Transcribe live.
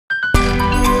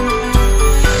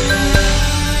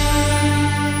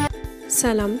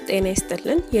ሰላም ጤና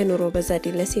ይስጥልን የኑሮ በዘዴ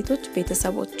ለሴቶች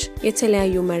ቤተሰቦች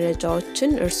የተለያዩ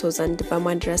መረጃዎችን እርሶ ዘንድ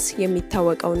በማድረስ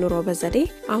የሚታወቀው ኑሮ በዘዴ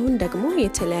አሁን ደግሞ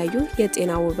የተለያዩ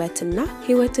የጤና ውበትና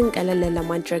ህይወትን ቀለል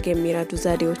ለማድረግ የሚረዱ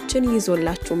ዘዴዎችን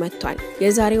ይዞላችሁ መጥቷል።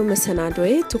 የዛሬው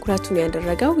መሰናዶዬ ትኩረቱን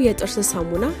ያደረገው የጥርስ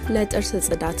ሳሙና ለጥርስ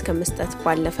ጽዳት ከመስጠት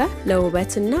ባለፈ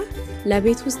ለውበትና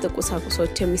ለቤት ውስጥ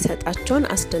ቁሳቁሶች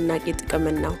የሚሰጣቸውን አስደናቂ ጥቅም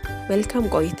ነው። መልካም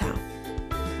ቆይታ።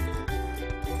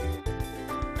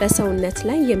 በሰውነት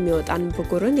ላይ የሚወጣን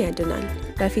ብጉርን ያድናል።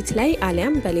 በፊት ላይ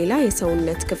አሊያም በሌላ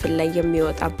የሰውነት ክፍል ላይ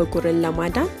የሚወጣ ብጉርን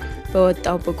ለማዳን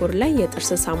በወጣው ብጉር ላይ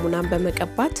የጥርስ ሳሙናን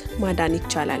በመቀባት ማዳን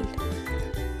ይቻላል።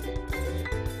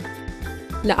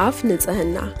 ለአፍ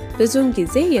ንጽህና ብዙውን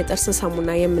ጊዜ የጥርስ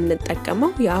ሳሙና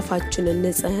የምንጠቀመው የአፋችንን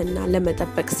ንጽህና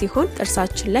ለመጠበቅ ሲሆን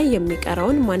ጥርሳችን ላይ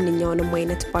የሚቀረውን ማንኛውንም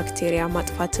አይነት ባክቴሪያ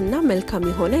ማጥፋትና መልካም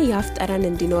የሆነ የአፍ ጠረን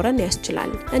እንዲኖረን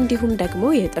ያስችላል። እንዲሁም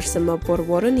ደግሞ የጥርስ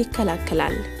መቦርቦርን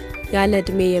ይከላከላል። ያለ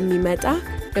እድሜ የሚመጣ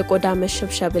የቆዳ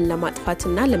መሸብሸብን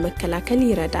ለማጥፋትና ለመከላከል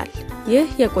ይረዳል። ይህ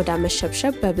የቆዳ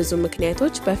መሸብሸብ በብዙ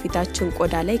ምክንያቶች በፊታችን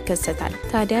ቆዳ ላይ ይከሰታል።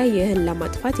 ታዲያ ይህን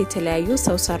ለማጥፋት የተለያዩ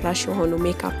ሰው ሰራሽ የሆኑ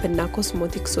ሜካፕና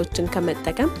ኮስሞቲክሶችን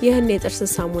ከመጠቀም ይህን የጥርስ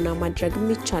ሳሙና ማድረግም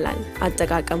ይቻላል።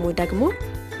 አጠቃቀሙ ደግሞ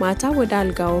ማታ ወደ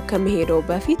አልጋው ከመሄዶ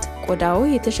በፊት ቆዳው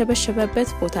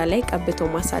የተሸበሸበበት ቦታ ላይ ቀብቶ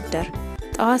ማሳደር።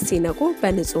 ጠዋት ሲነቁ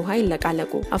በንጹህ ውሃ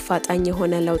ይለቃለቁ። አፋጣኝ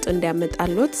የሆነ ለውጥ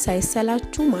እንዲያመጣልዎት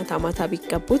ሳይሰላቹ ማታ ማታ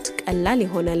ቢቀቡት ቀላል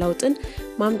የሆነ ለውጥን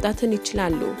ማምጣትን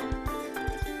ይችላሉ።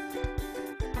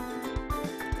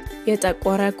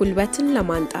 የጠቆረ ጉልበትን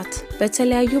ለማንጣት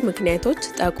በተለያዩ ምክንያቶች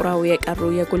ጠቁረው የቀሩ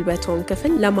የጉልበቶን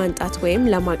ክፍል ለማንጣት ወይም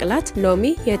ለማቅላት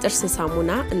ሎሚ፣ የጥርስ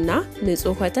ሳሙና እና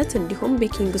ንጹህ ወተት እንዲሁም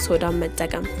ቤኪንግ ሶዳ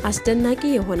መጠቀም አስደናቂ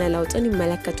የሆነ ለውጥን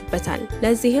ይመለከቱበታል።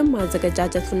 ለዚህም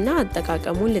አዘገጃጀቱና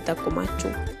አጠቃቀሙን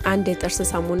ልጠቁማችሁ። አንድ የጥርስ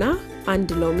ሳሙና፣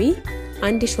 አንድ ሎሚ፣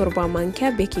 አንድ ሾርባ ማንኪያ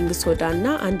ቤኪንግ ሶዳ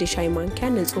እና አንድ ሻይ ማንኪያ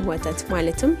ንጹህ ወተት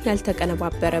ማለትም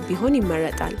ያልተቀነባበረ ቢሆን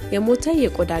ይመረጣል። የሞተ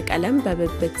የቆዳ ቀለም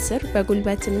በብብት ስር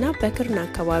በጉልበትና በክርን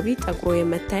አካባቢ ጠቁሮ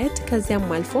የመታየት ከዚያም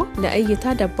አልፎ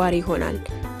ለእይታ ደባሪ ይሆናል።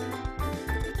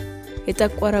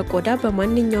 የጠቆረ ቆዳ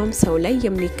በማንኛውም ሰው ላይ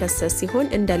የሚከሰት ሲሆን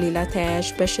እንደሌላ ተያያዥ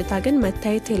በሽታ ግን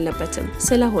መታየት የለበትም።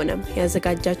 ስለሆነም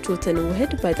ያዘጋጃችሁትን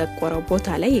ውህድ በጠቆረው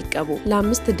ቦታ ላይ ይቀቡ።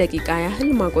 ለ5 ደቂቃ ያህል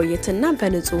ማቆየትና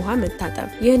በንጹህ ውሃ መታጠብ።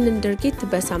 ይህንን ድርጊት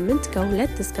በሳምንት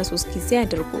ከ2 እስከ 3 ጊዜ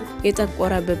ያድርጉ።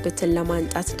 የጠቆረ ብብትን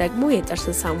ለማንጣት ደግሞ የጥርስ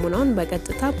ሳሙናውን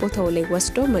በቀጥታ ቦታው ላይ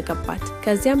ወስዶ መቀባት፣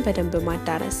 ከዚያም በደንብ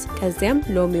ማዳረስ፣ ከዚያም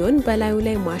ሎሚውን በላዩ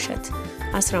ላይ ማሸት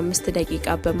 15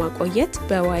 ደቂቃ በማቆየት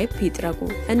በዋይፕ ይጥረጉ።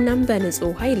 እናም በንጹህ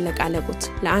ውሃ ይለቃለቁት።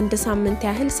 ለ1 ሳምንት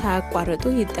ያህል ሳያቋርጡ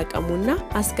ይጠቀሙና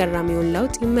አስገራሚውን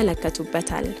ለውጥ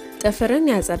ይመለከቱበታል። ጥፍርን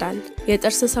ያጸዳል።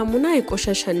 የጥርስ ሳሙና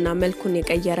የቆሸሸና መልኩን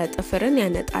የቀየረ ጥፍርን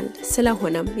ያነጣል።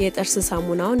 ስለሆነም የጥርስ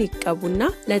ሳሙናውን ይቀቡና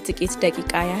ለጥቂት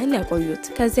ደቂቃ ያህል ያቆዩት።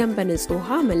 ከዚያም በንጹህ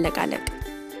ውሃ መለቃለቅ።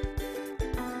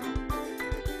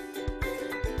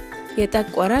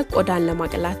 የጠቆረ ቆዳን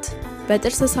ለማቅላት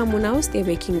በጥርስ ሳሙና ውስጥ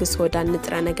የቤኪንግ ሶዳ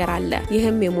ንጥረ ነገር አለ።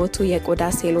 ይህም የሞቱ የቆዳ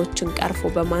ሴሎችን ቀርፎ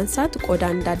በማንሳት ቆዳ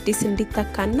እንደ አዲስ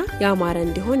እንዲተካና ያማረ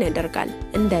እንዲሆን ያደርጋል።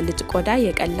 እንደ ልጅ ቆዳ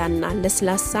የቀላና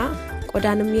ለስላሳ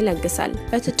ቆዳንም ይለግሳል።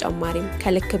 በተጨማሪም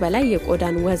ከልክ በላይ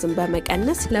የቆዳን ወዝን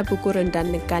በመቀነስ ለብጉር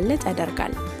እንዳንጋለጥ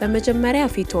ያደርጋል። በመጀመሪያ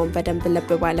ፊትዎን በደንብ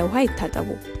ለብ ባለ ውሃ ይታጠቡ።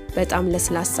 በጣም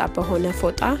ለስላሳ በሆነ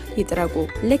ፎጣ ይጥረጉ።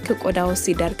 ልክ ቆዳው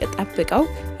ሲደርቅ ጠብቀው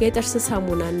የጥርስ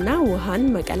ሳሙናና ውሃን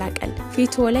መቀላቀል፣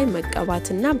 ፊትዎ ላይ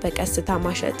መቀባትና በቀስታ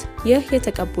ማሸት። ይህ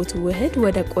የተቀቡት ውህድ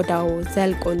ወደ ቆዳው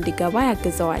ዘልቆ እንዲገባ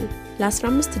ያግዘዋል።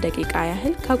 ለ15 ደቂቃ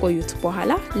ያህል ካቆዩት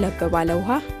በኋላ ለብ ባለ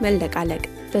ውሃ መለቃለቅ።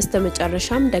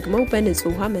 በስተመጨረሻም ደግሞ በንጹህ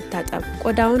ውሃ መታጠብ፣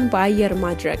 ቆዳውን በአየር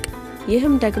ማድረቅ።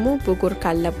 ይህም ደግሞ ብጉር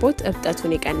ካለቦት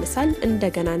እብጠቱን ይቀንሳል፣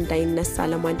 እንደገና እንዳይነሳ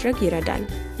ለማድረግ ይረዳል።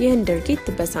 ይህን ድርጊት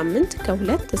በሳምንት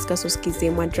ከ2 እስከ 3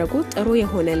 ጊዜ ማድረጉ ጥሩ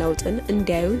የሆነ ለውጥን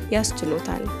እንዲያዩ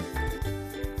ያስችሎታል።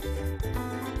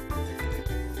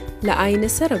 ለአይን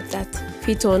ስር እብጠት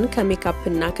ፊቶን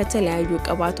ከሜካፕና ከተለያዩ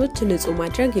ቅባቶች ንጹህ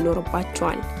ማድረግ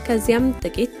ይኖርባቸዋል። ከዚያም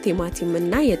ጥቂት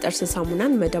ቲማቲምና የጥርስ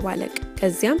ሳሙናን መደባለቅ፣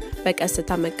 ከዚያም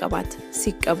በቀስታ መቀባት።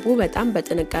 ሲቀቡ በጣም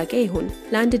በጥንቃቄ ይሁን።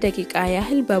 ለ1 ደቂቃ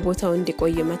ያህል በቦታው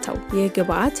እንዲቆይ መተው። ይህ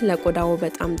ግብአት ለቆዳው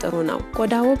በጣም ጥሩ ነው።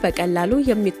 ቆዳው በቀላሉ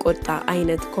የሚቆጣ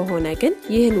አይነት ከሆነ ግን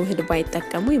ይህን ውህድ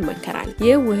ባይጠቀሙ ይመከራል።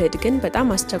 ይህ ውህድ ግን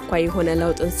በጣም አስቸኳይ የሆነ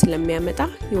ለውጥን ስለሚያመጣ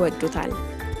ይወዱታል።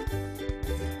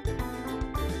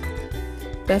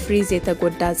 በፍሪዝ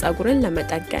የተጎዳ ጸጉርን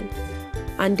ለመጠገን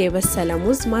አንድ የበሰለ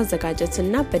ሙዝ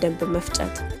ማዘጋጀትና በደንብ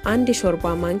መፍጨት። አንድ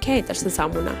የሾርባ ማንኪያ የጥርስ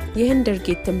ሳሙና። ይህን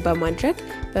ድርጊትን በማድረግ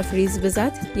በፍሪዝ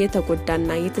ብዛት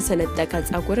የተጎዳና የተሰነጠቀ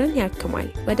ጸጉርን ያክማል።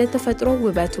 ወደ ተፈጥሮ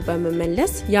ውበቱ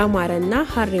በመመለስ ያማረና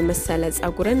ሐር የመሰለ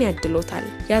ጸጉርን ያድሎታል።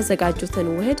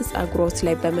 ያዘጋጁትን ውህድ ጸጉሮት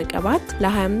ላይ በመቀባት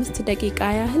ለ25 ደቂቃ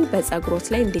ያህል በጸጉሮት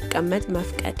ላይ እንዲቀመጥ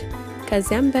መፍቀድ።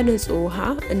 ከዚያም በንጹህ ውሃ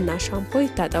እና ሻምፖ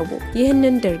ይታጠቡ።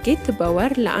 ይህንን ድርጊት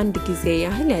በወር ለአንድ ጊዜ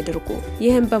ያህል ያድርጉ።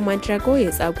 ይህን በማድረጉ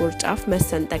የጸጉር ጫፍ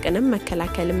መሰንጠቅንም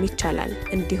መከላከልም ይቻላል፣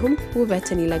 እንዲሁም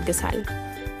ውበትን ይለግሳል።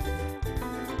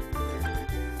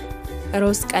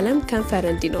 ሮዝ ቀለም ከንፈር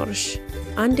እንዲኖርሽ።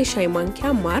 አንድ ሻይ ማንኪያ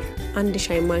ማር፣ አንድ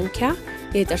ሻይ ማንኪያ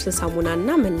የጥርስ ሳሙናና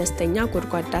መለስተኛ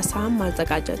ጎድጓዳ ሳህን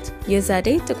ማዘጋጀት። የዘዴ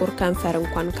ጥቁር ከንፈር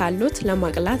እንኳን ካሉት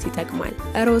ለማቅላት ይጠቅማል።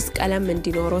 ሮዝ ቀለም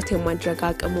እንዲኖሮት የማድረግ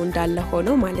አቅሙ እንዳለ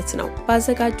ሆኖ ማለት ነው።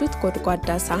 ባዘጋጁት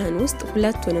ጎድጓዳ ሳህን ውስጥ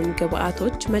ሁለቱንም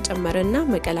ግብአቶች መጨመርና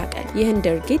መቀላቀል። ይህን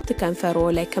ድርጊት ከንፈሮ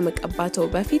ላይ ከመቀባተው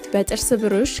በፊት በጥርስ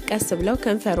ብሩሽ ቀስ ብለው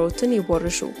ከንፈሮትን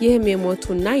ይቦርሹ። ይህም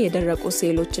የሞቱና የደረቁ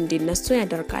ሴሎች እንዲነሱ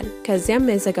ያደርጋል። ከዚያም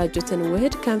ያዘጋጁትን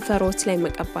ውህድ ከንፈሮት ላይ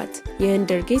መቀባት። ይህን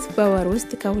ድርጊት በወር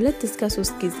ውስጥ ከ2 እስከ 3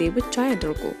 ጊዜ ብቻ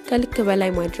ያድርጉ። ከልክ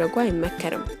በላይ ማድረጉ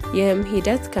አይመከርም። ይህም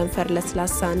ሂደት ከንፈር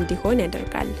ለስላሳ እንዲሆን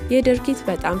ያደርጋል። ይህ ድርጊት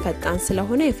በጣም ፈጣን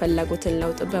ስለሆነ የፈለጉትን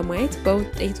ለውጥ በማየት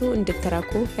በውጤቱ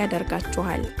እንድትረኩ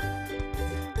ያደርጋችኋል።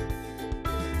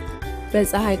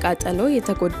 በፀሐይ ቃጠሎ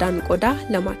የተጎዳን ቆዳ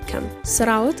ለማከም።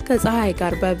 ስራዎት ከፀሐይ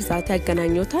ጋር በብዛት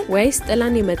ያገናኙታል ወይስ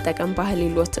ጥላን የመጠቀም ባህል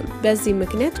ይሎትም? በዚህ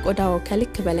ምክንያት ቆዳው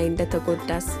ከልክ በላይ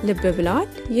እንደተጎዳስ ልብ ብለዋል?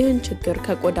 ይህን ችግር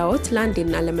ከቆዳዎት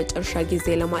ለአንዴና ለመጨረሻ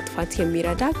ጊዜ ለማጥፋት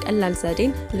የሚረዳ ቀላል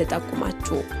ዘዴን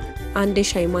ልጠቁማችሁ። አንድ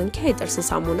ሻይ ማንኪያ የጥርስ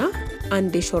ሳሙና፣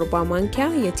 አንድ የሾርባ ማንኪያ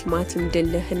የቲማቲም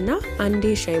ድልህና አንድ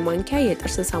የሻይ ማንኪያ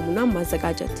የጥርስ ሳሙና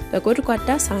ማዘጋጀት። በጎድጓዳ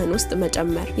ሳህን ውስጥ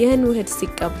መጨመር። ይህን ውህድ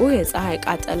ሲቀቡ የፀሐይ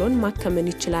ቃጠሎን ማከምን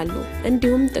ይችላሉ።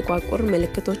 እንዲሁም ጥቋቁር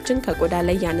ምልክቶችን ከቆዳ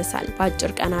ላይ ያነሳል።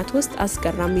 በአጭር ቀናት ውስጥ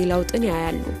አስገራሚ ለውጥን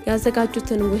ያያሉ።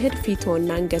 ያዘጋጁትን ውህድ ፊቶና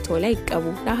አንገቶ ላይ ይቀቡ።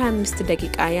 ለ25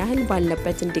 ደቂቃ ያህል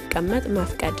ባለበት እንዲቀመጥ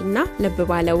መፍቀድና ለብ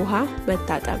ባለ ውሃ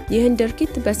መታጠብ። ይህን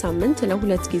ድርጊት በሳምንት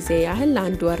ለ2 ጊዜ ያህል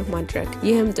ለ1 ወር ማድረግ።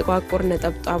 ይህም ጥቋቁር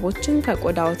ነጠብጣቦችን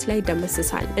ከቆዳዎት ላይ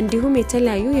ይደመስሳል። እንዲሁም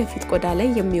የተለያዩ የፊት ቆዳ ላይ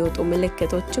የሚወጡ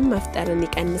ምልክቶችን መፍጠርን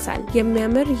ይቀንሳል።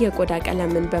 የሚያምር የቆዳ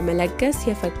ቀለምን በመለገስ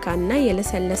የፈካና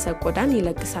የለሰለሰ ቆዳን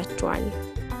ይለግሳቸዋል።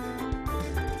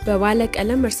 በባለ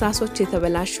ቀለም እርሳሶች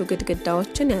የተበላሹ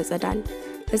ግድግዳዎችን ያጸዳል።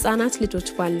 ህፃናት ልጆች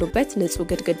ባሉበት ንጹህ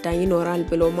ግድግዳ ይኖራል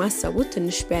ብሎ ማሰቡ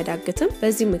ትንሽ ቢያዳግትም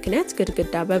በዚህ ምክንያት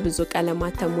ግድግዳ በብዙ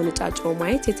ቀለማት ተሞነጫጭሮ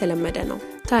ማየት የተለመደ ነው።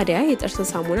 ታዲያ የጥርስ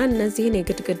ሳሙና እነዚህን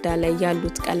የግድግዳ ላይ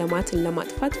ያሉት ቀለማትን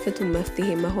ለማጥፋት ፍቱን መፍትሄ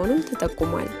መሆኑን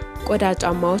ተጠቁሟል። ቆዳ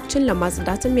ጫማዎችን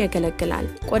ለማጽዳትም ያገለግላል።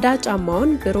 ቆዳ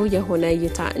ጫማውን ብሩህ የሆነ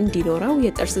እይታ እንዲኖረው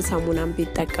የጥርስ ሳሙናን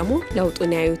ቢጠቀሙ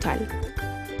ለውጡን ያዩታል።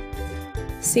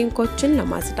 ሲንኮችን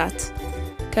ለማጽዳት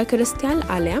ከክሪስታል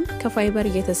አሊያም ከፋይበር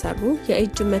የተሰሩ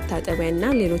የእጅ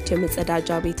መታጠቢያና ሌሎች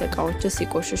የመጸዳጃ ቤት እቃዎች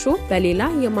ሲቆሽሹ በሌላ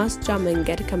የማጽጃ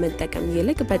መንገድ ከመጠቀም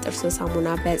ይልቅ በጥርስ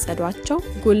ሳሙና ቢያጸዷቸው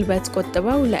ጉልበት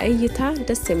ቆጥበው ለእይታ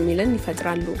ደስ የሚልን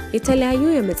ይፈጥራሉ። የተለያዩ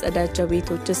የመጸዳጃ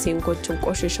ቤቶች ሲንኮችን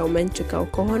ቆሽሸው መንችከው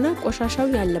ከሆነ ቆሻሻው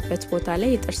ያለበት ቦታ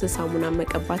ላይ የጥርስ ሳሙና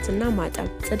መቀባትና ማጠብ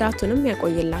ጽዳቱንም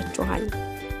ያቆይላችኋል።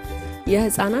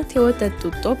 የህፃናት የወተት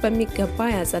ጡጦ በሚገባ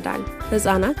ያጸዳል።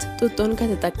 ህፃናት ጡጦን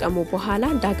ከተጠቀሙ በኋላ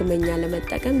ዳግመኛ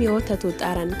ለመጠቀም የወተቱ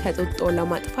ጠረን ከጡጦ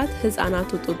ለማጥፋት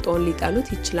ህፃናቱ ጡጦን ሊጠሉት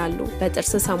ይችላሉ።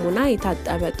 በጥርስ ሳሙና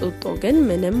የታጠበ ጡጦ ግን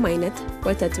ምንም አይነት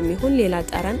ወተትም ይሁን ሌላ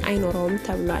ጠረን አይኖረውም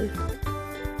ተብሏል።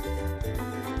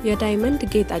 የዳይመንድ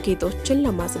ጌጣጌጦችን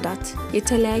ለማጽዳት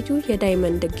የተለያዩ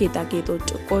የዳይመንድ ጌጣጌጦች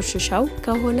ቆሽሸው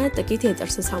ከሆነ ጥቂት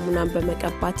የጥርስ ሳሙናን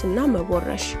በመቀባትና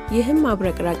መቦረሽ። ይህም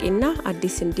አብረቅራቂና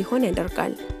አዲስ እንዲሆን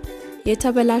ያደርጋል።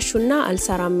 የተበላሹና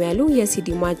አልሰራም ያሉ የሲዲ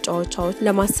ማጫወቻዎች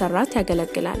ለማሰራት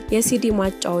ያገለግላል። የሲዲ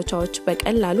ማጫወቻዎች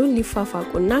በቀላሉ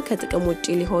ሊፋፋቁና ከጥቅም ውጪ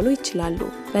ሊሆኑ ይችላሉ።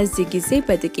 በዚህ ጊዜ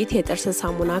በጥቂት የጥርስ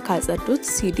ሳሙና ካጸዱት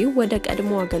ሲዲው ወደ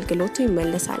ቀድሞ አገልግሎቱ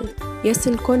ይመለሳል።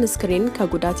 የስልኮን ስክሪን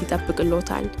ከጉዳት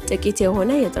ይጠብቅሎታል። ጥቂት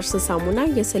የሆነ የጥርስ ሳሙና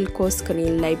የስልኮ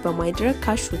ስክሪን ላይ በማድረግ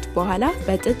ካሹት በኋላ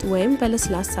በጥጥ ወይም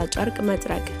በለስላሳ ጨርቅ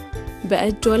መጥረግ።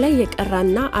 በእጆ ላይ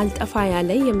የቀራና አልጠፋ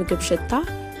ያለ የምግብ ሽታ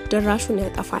ድራሹን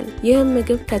ያጠፋል። ይህም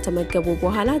ምግብ ከተመገቡ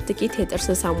በኋላ ጥቂት የጥርስ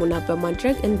ሳሙና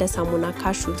በማድረግ እንደ ሳሙና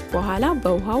ካሹት በኋላ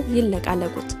በውሃው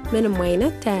ይለቃለቁት። ምንም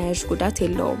አይነት ተያያዥ ጉዳት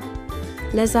የለውም።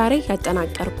 ለዛሬ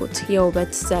ያጠናቀርኩት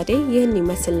የውበት ዘዴ ይህን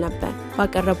ይመስል ነበር።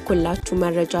 ባቀረብኩላችሁ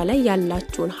መረጃ ላይ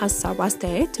ያላችሁን ሐሳብ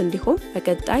አስተያየት እንዲሁም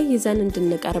በቀጣይ ይዘን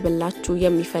እንድንቀርብላችሁ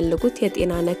የሚፈልጉት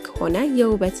የጤና ነክ ሆነ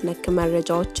የውበት ነክ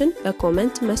መረጃዎችን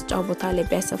በኮሜንት መስጫ ቦታ ላይ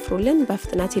ቢያሰፍሩልን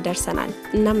በፍጥነት ይደርሰናል።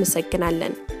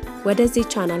 እናመሰግናለን። ወደዚህ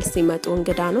ቻናል ሲመጡ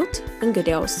እንግዳኖት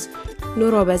እንግዲያውስ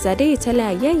ኑሮ በዘዴ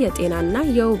የተለያየ የጤናና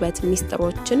የውበት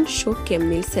ሚስጥሮችን ሹክ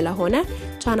የሚል ስለሆነ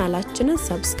ቻናላችንን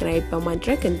ሰብስክራይብ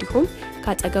በማድረግ እንዲሁም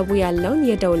ካጠገቡ ያለውን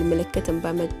የደውል ምልክትን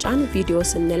በመጫን ቪዲዮ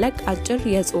ስንለቅ አጭር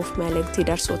የጽሑፍ መልእክት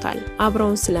ይደርሶታል።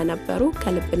 አብረውን ስለነበሩ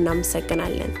ከልብ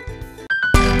እናመሰግናለን።